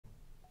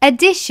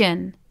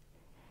Addition.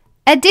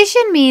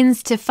 Addition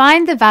means to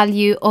find the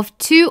value of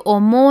two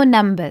or more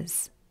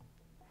numbers.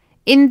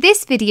 In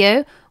this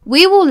video,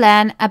 we will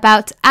learn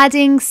about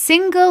adding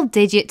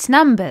single-digit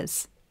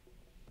numbers.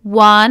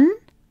 1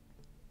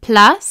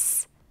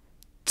 plus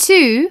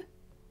 2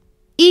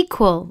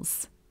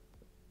 equals.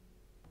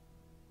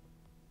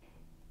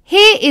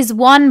 Here is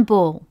one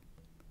ball.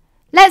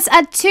 Let's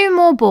add 2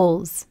 more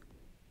balls.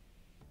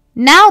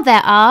 Now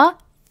there are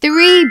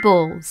 3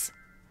 balls.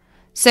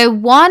 So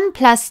 1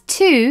 plus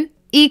 2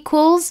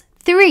 equals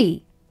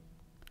 3.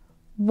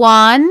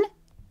 1,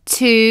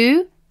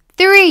 2,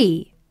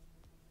 3.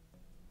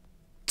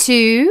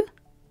 2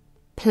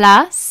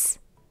 plus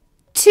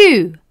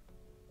 2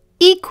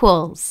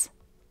 equals.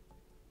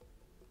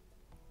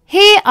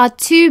 Here are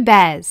 2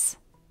 bears.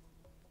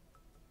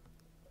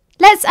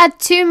 Let's add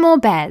 2 more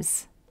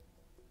bears.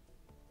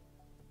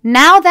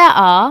 Now there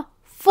are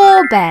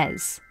 4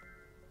 bears.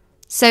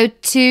 So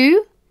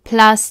 2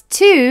 plus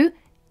 2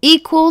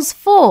 equals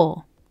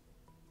 4.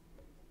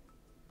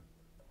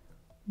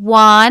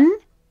 1,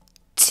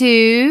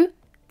 2,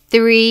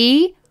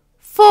 3,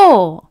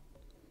 4.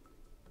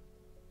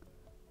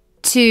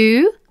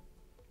 2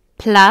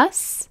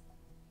 plus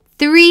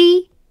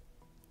 3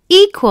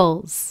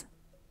 equals.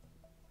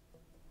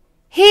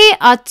 Here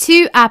are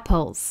 2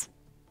 apples.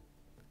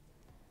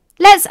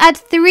 Let's add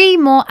 3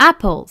 more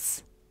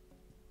apples.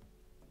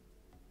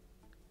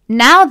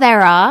 Now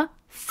there are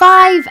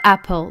 5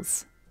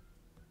 apples.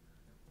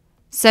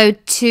 So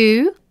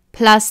 2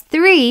 plus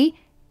 3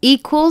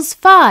 equals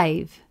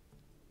 5.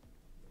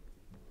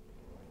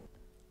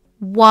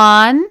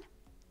 1,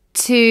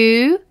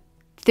 2,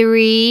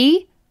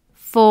 3,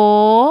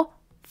 4,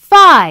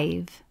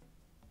 5.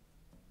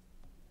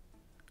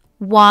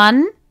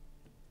 1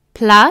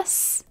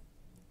 plus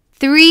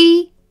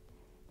 3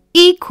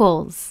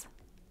 equals.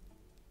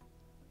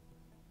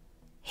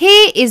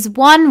 Here is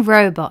one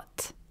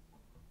robot.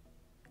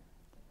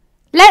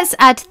 Let's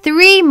add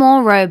 3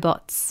 more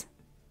robots.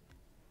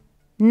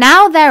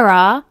 Now there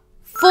are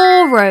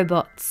 4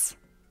 robots.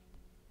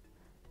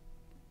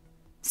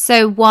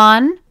 So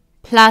 1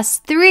 plus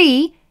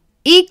 3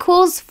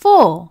 equals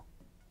 4.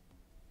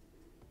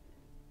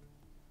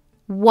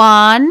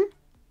 1,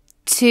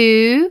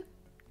 2,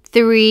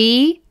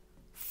 3,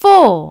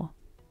 4.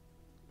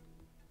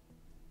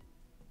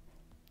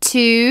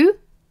 2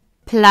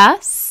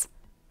 plus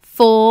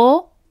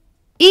 4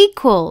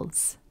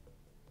 equals.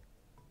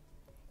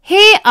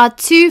 Here are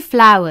 2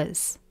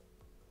 flowers.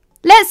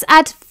 Let's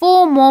add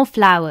 4 more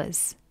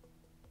flowers.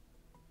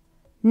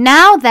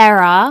 Now there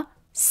are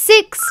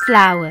 6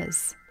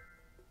 flowers.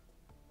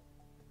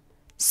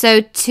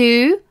 So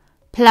 2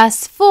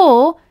 plus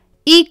 4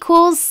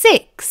 equals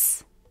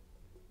 6.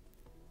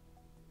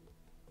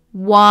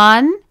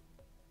 1,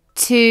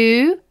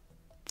 2,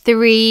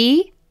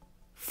 3,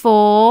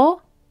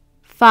 4,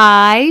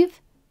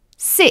 5,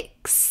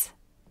 6.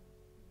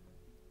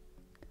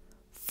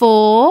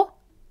 4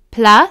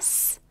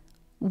 plus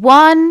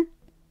 1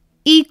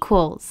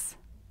 equals.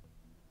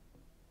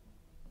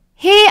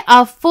 Here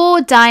are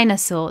 4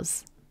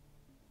 dinosaurs.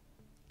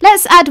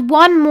 Let's add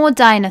 1 more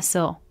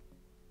dinosaur.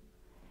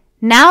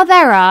 Now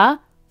there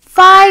are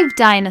 5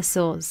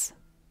 dinosaurs.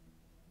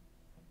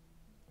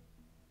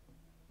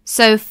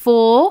 So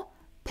 4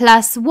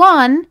 plus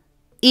 1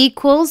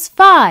 equals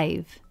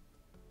 5.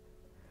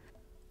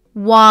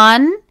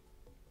 1,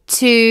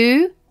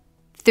 2,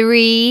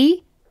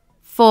 3,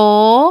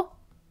 4,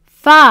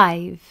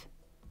 5.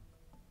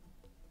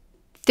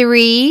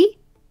 3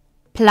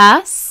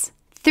 plus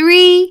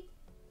 3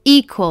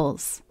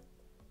 equals.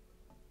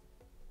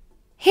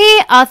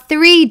 Here are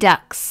 3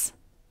 ducks.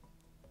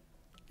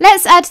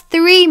 Let's add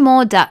 3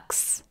 more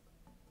ducks.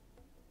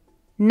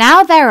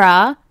 Now there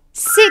are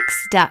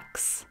 6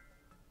 ducks.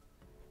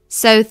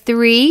 So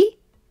 3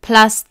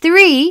 plus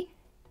 3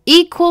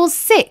 equals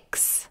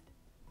 6.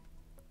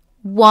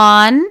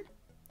 1,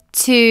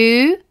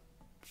 2,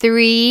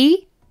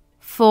 3,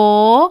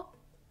 4,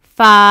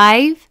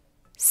 5,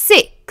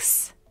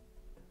 6.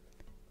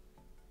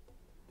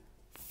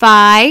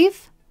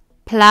 5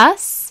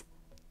 plus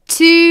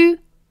 2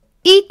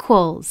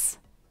 equals.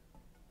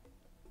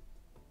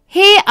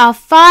 Here are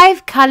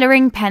 5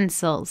 colouring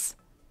pencils.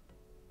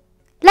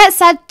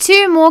 Let's add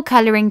 2 more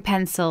colouring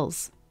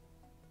pencils.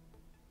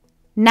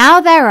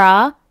 Now there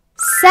are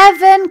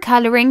 7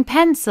 colouring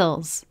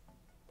pencils.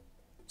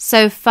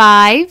 So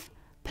 5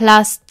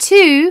 plus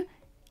 2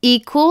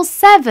 equals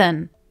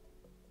 7.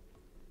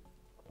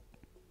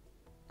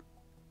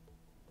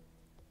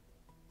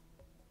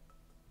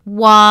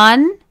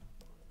 1,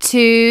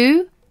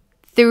 2,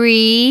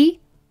 3,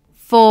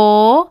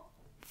 4,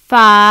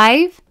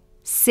 5,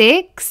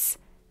 6,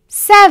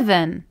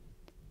 7.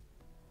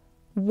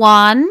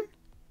 1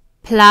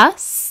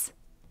 plus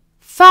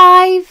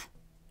 5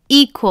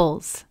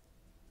 equals.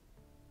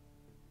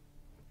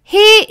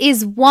 Here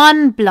is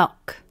one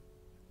block.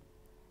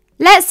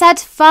 Let's add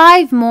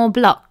 5 more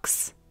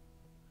blocks.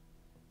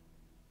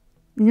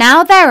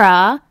 Now there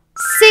are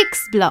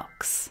 6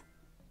 blocks.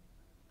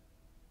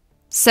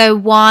 So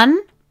 1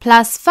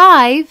 plus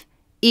 5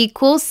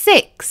 equals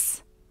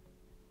 6.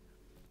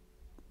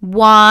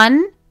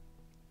 1,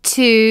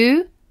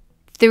 2,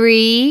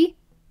 3,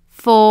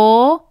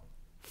 4,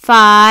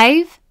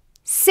 5,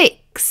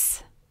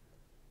 6.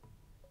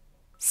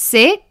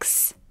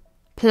 6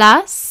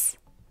 plus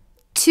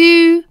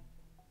 2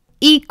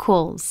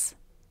 equals.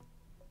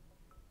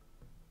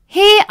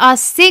 Here are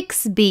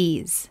 6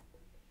 bees.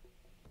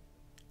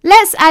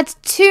 Let's add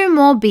 2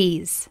 more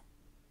bees.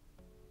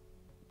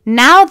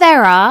 Now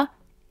there are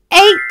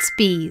 8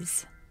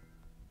 bees.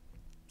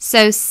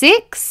 So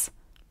 6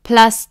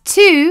 plus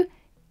 2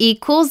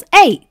 equals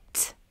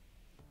 8.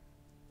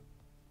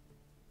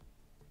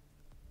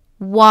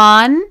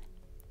 1,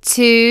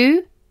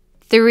 2,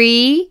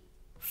 3,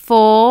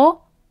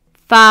 4,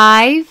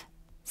 5,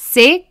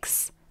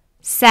 6,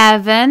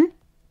 7,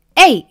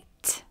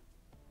 8.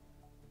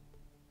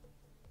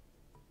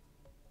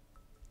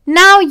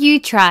 Now you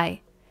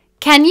try.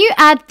 Can you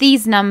add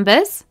these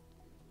numbers?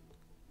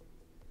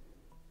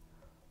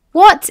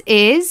 What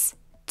is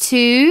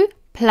 2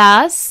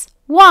 plus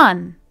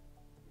 1?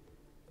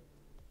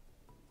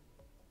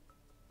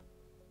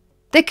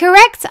 The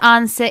correct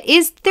answer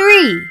is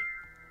 3.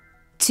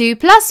 2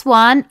 plus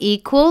 1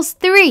 equals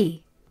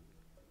 3.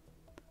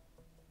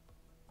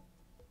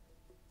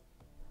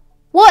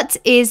 What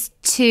is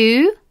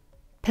 2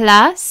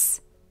 plus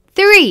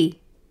 3?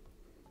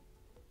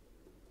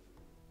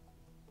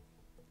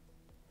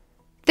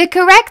 The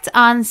correct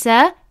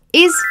answer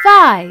is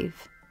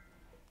 5.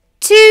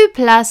 2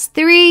 plus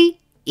 3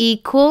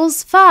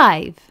 equals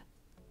 5.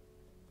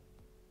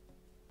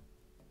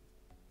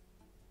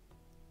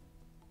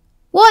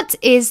 What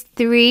is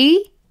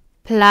 3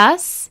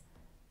 plus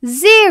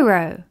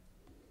 0?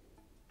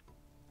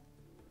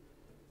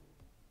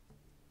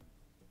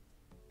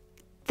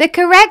 The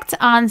correct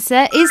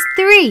answer is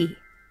 3.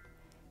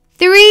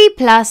 3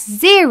 plus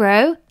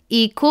 0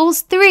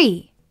 equals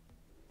 3.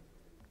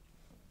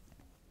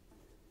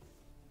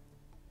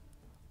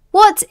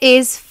 What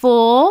is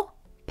 4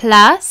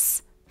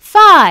 plus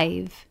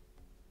 5?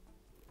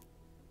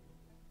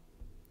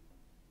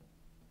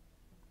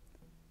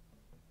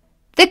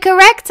 The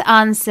correct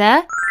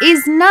answer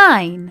is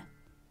 9.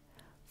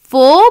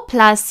 4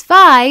 plus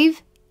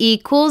 5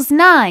 equals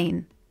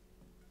 9.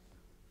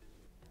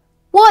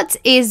 What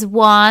is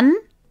 1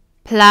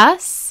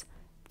 plus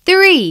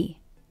 3?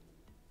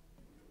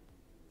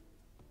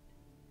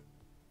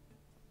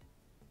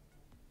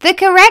 The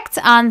correct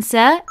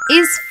answer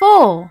is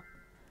 4.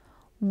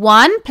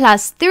 1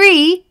 plus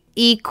 3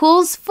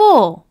 equals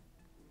 4.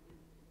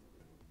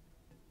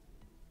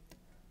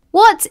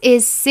 What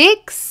is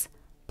 6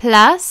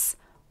 plus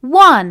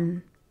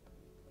 1?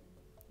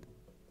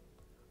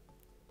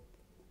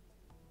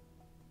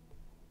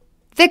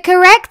 The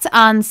correct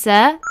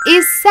answer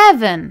is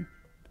 7.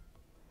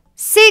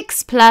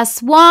 6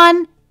 plus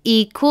 1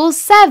 equals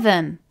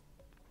 7.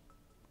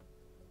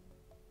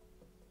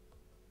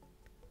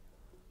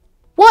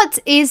 What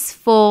is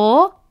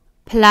 4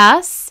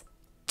 plus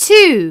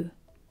 2?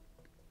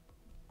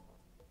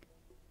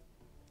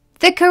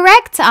 The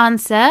correct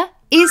answer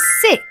is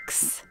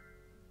 6.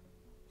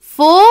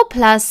 4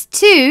 plus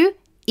 2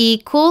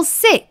 equals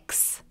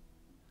 6.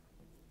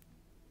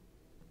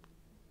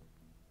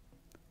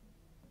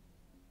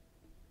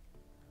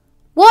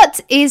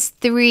 What is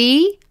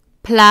 3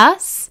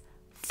 plus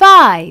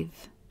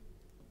 5?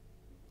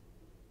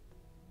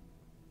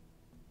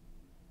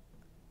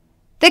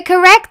 The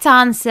correct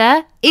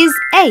answer is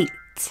 8.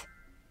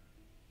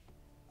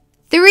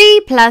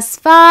 3 plus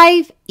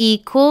 5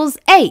 equals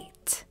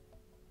 8.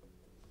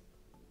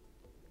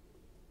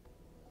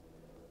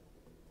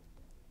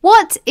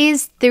 What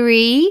is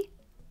 3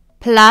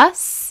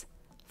 plus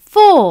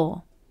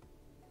 4?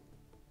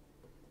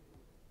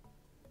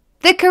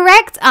 The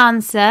correct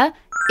answer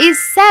is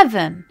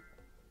 7.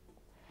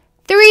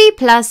 3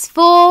 plus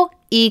 4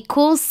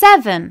 equals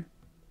 7.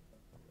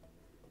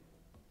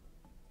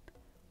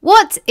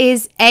 What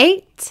is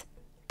 8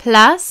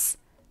 plus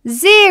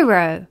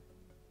 0?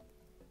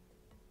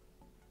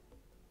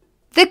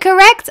 The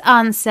correct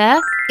answer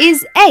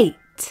is 8.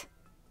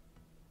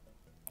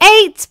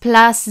 8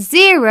 plus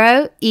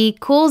 0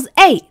 equals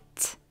 8.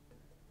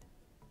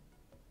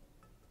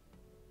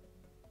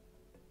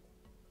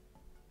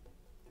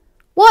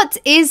 What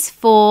is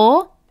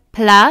 4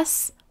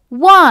 plus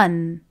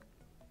 1?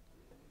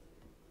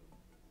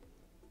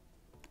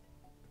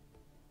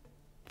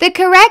 The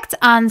correct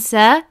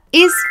answer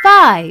is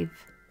 5.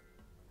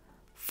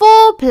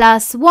 4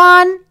 plus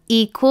 1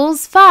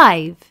 equals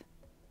 5.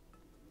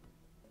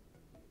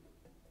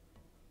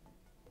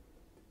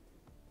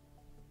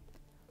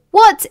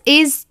 What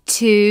is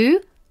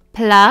 2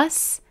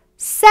 plus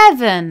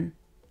 7?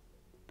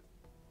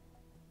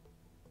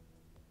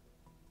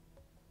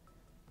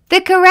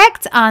 The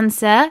correct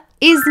answer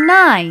is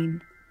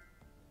 9.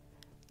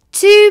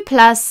 2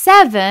 plus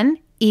 7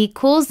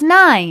 equals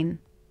 9.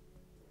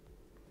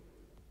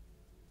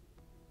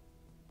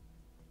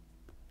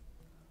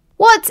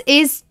 What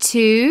is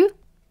 2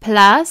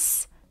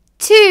 plus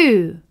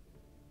 2?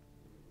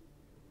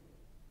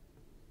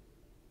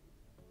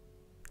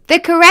 The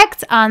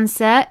correct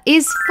answer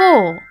is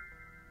 4.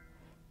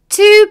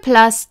 2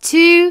 plus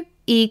 2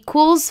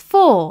 equals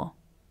 4.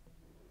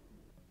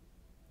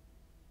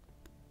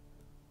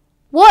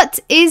 What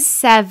is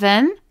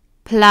 7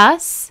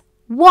 plus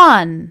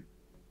 1?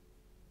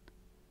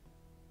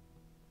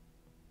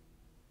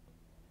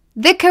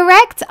 The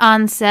correct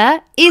answer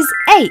is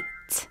 8.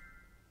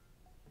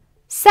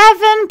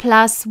 7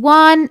 plus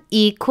 1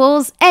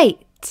 equals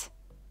 8.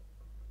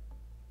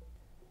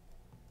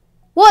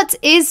 What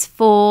is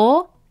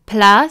 4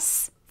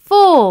 plus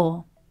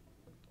 4?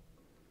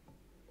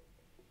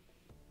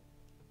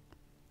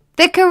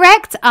 The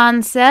correct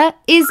answer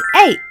is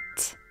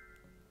 8.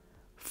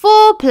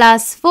 4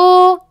 plus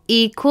 4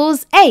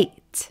 equals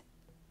 8.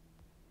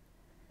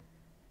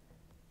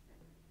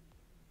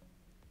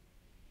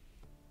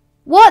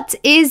 What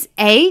is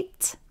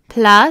 8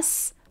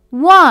 plus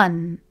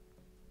 1?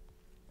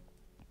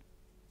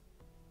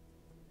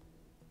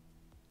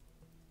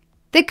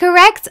 The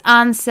correct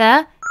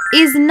answer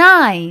is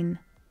 9.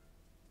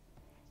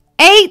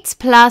 8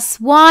 plus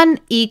 1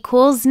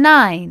 equals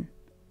 9.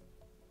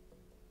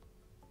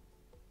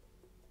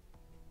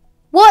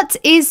 What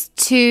is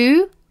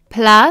 2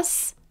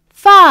 plus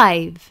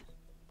 5?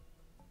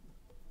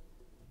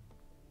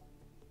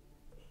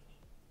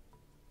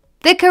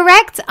 The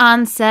correct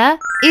answer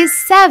is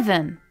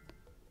 7.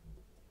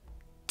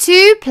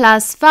 2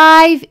 plus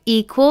 5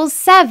 equals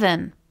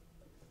 7.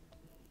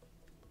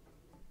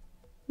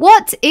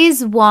 What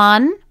is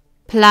 1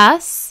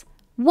 plus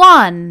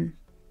 1?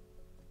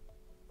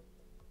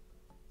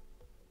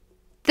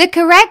 The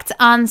correct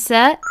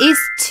answer is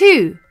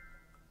 2.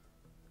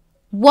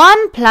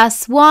 1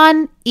 plus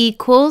 1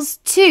 equals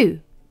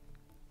 2.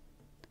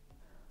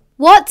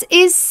 What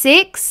is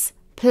 6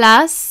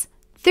 plus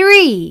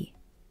 3?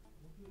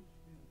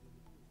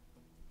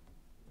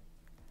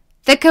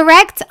 The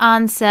correct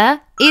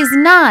answer is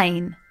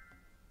 9.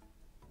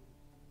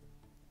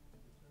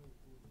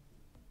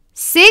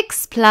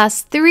 6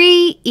 plus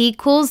 3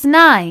 equals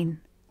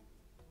 9.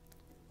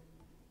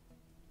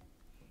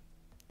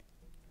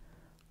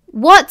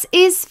 What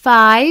is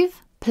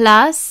 5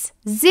 plus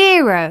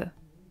 0?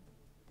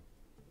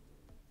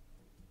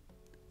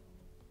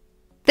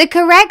 The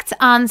correct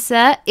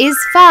answer is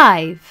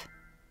 5.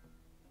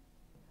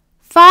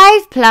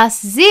 5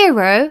 plus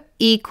 0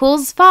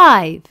 equals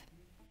 5.